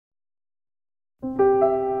Some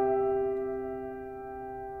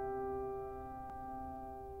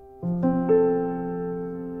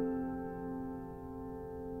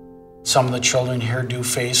of the children here do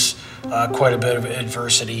face quite a bit of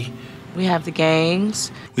adversity. We have the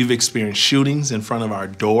gangs. We've experienced shootings in front of our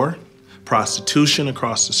door, prostitution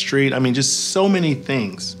across the street. I mean, just so many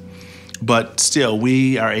things. But still,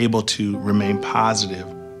 we are able to remain positive.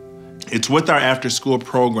 It's with our after-school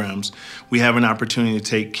programs, we have an opportunity to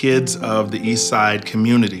take kids of the East Side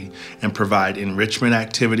community and provide enrichment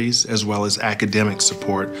activities as well as academic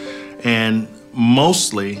support. And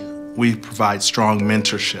mostly, we provide strong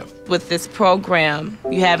mentorship. With this program,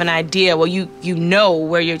 you have an idea, well, you know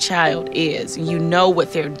where your child is, and you know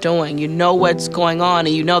what they're doing, you know what's going on,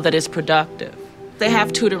 and you know that it's productive. They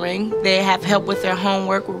have tutoring, they have help with their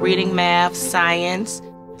homework, reading, math, science.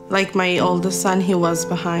 Like my oldest son, he was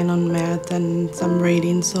behind on math and some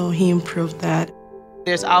reading, so he improved that.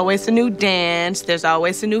 There's always a new dance, there's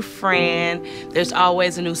always a new friend, there's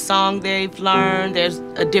always a new song they've learned, there's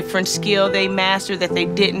a different skill they mastered that they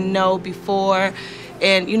didn't know before.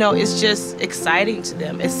 And, you know, it's just exciting to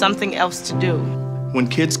them. It's something else to do. When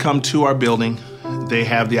kids come to our building, they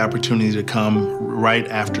have the opportunity to come right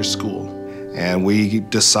after school. And we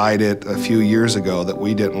decided a few years ago that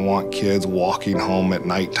we didn't want kids walking home at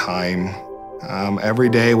nighttime. Every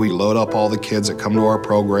day we load up all the kids that come to our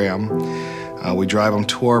program. We drive them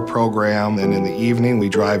to our program, and in the evening we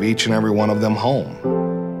drive each and every one of them home.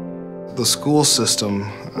 The school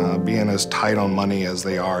system, being as tight on money as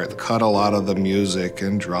they are, it cut a lot of the music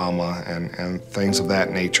and drama and things of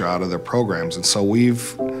that nature out of their programs. And so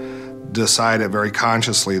we've decided very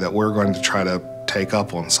consciously that we're going to try to take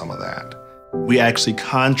up on some of that. We actually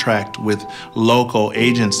contract with local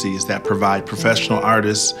agencies that provide professional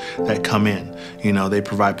artists that come in. You know, they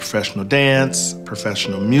provide professional dance,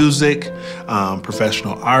 professional music,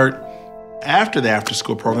 professional art. After the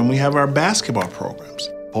after-school program, we have our basketball programs.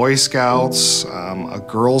 Boy Scouts, a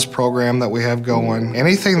girls program that we have going,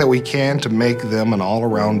 anything that we can to make them an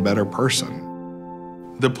all-around better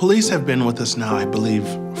person. The police have been with us now, I believe,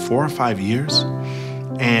 4 or 5 years,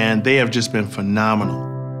 and they have just been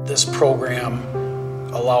phenomenal. This program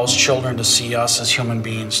allows children to see us as human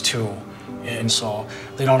beings too. And so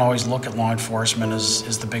they don't always look at law enforcement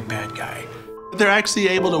as the big bad guy. They're actually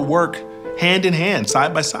able to work hand in hand,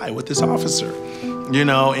 side by side with this officer, you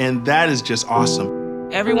know, and that is just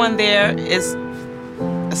awesome. Everyone there is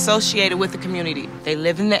associated with the community. They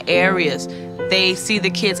live in the areas. They see the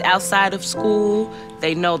kids outside of school.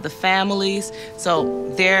 They know the families. So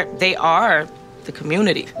they are the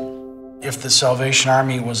community. If the Salvation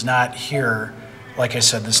Army was not here, like I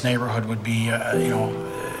said, this neighborhood would be,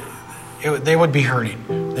 they would be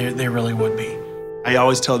hurting. They really would be. I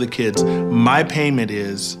always tell the kids, my payment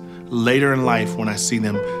is later in life when I see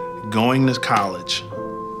them going to college,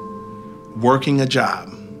 working a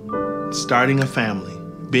job, starting a family,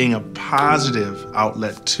 being a positive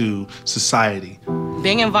outlet to society.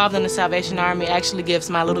 Being involved in the Salvation Army actually gives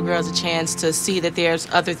my little girls a chance to see that there's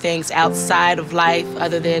other things outside of life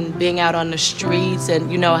other than being out on the streets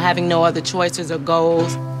and, you know, having no other choices or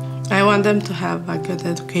goals. I want them to have a good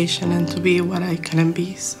education and to be what I can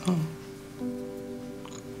be, so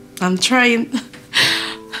I'm trying.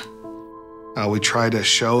 We try to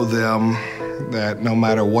show them that no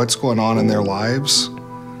matter what's going on in their lives,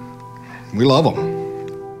 we love them.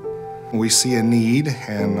 We see a need,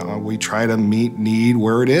 and we try to meet need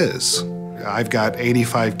where it is. I've got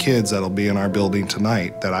 85 kids that'll be in our building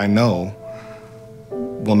tonight that I know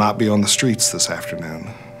will not be on the streets this afternoon,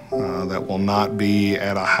 that will not be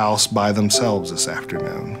at a house by themselves this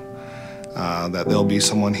afternoon, that there'll be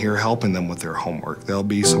someone here helping them with their homework. There'll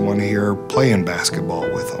be someone here playing basketball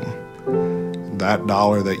with them. That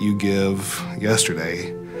dollar that you give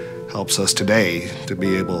yesterday helps us today to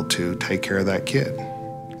be able to take care of that kid.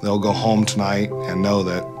 They'll go home tonight and know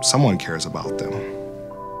that someone cares about them.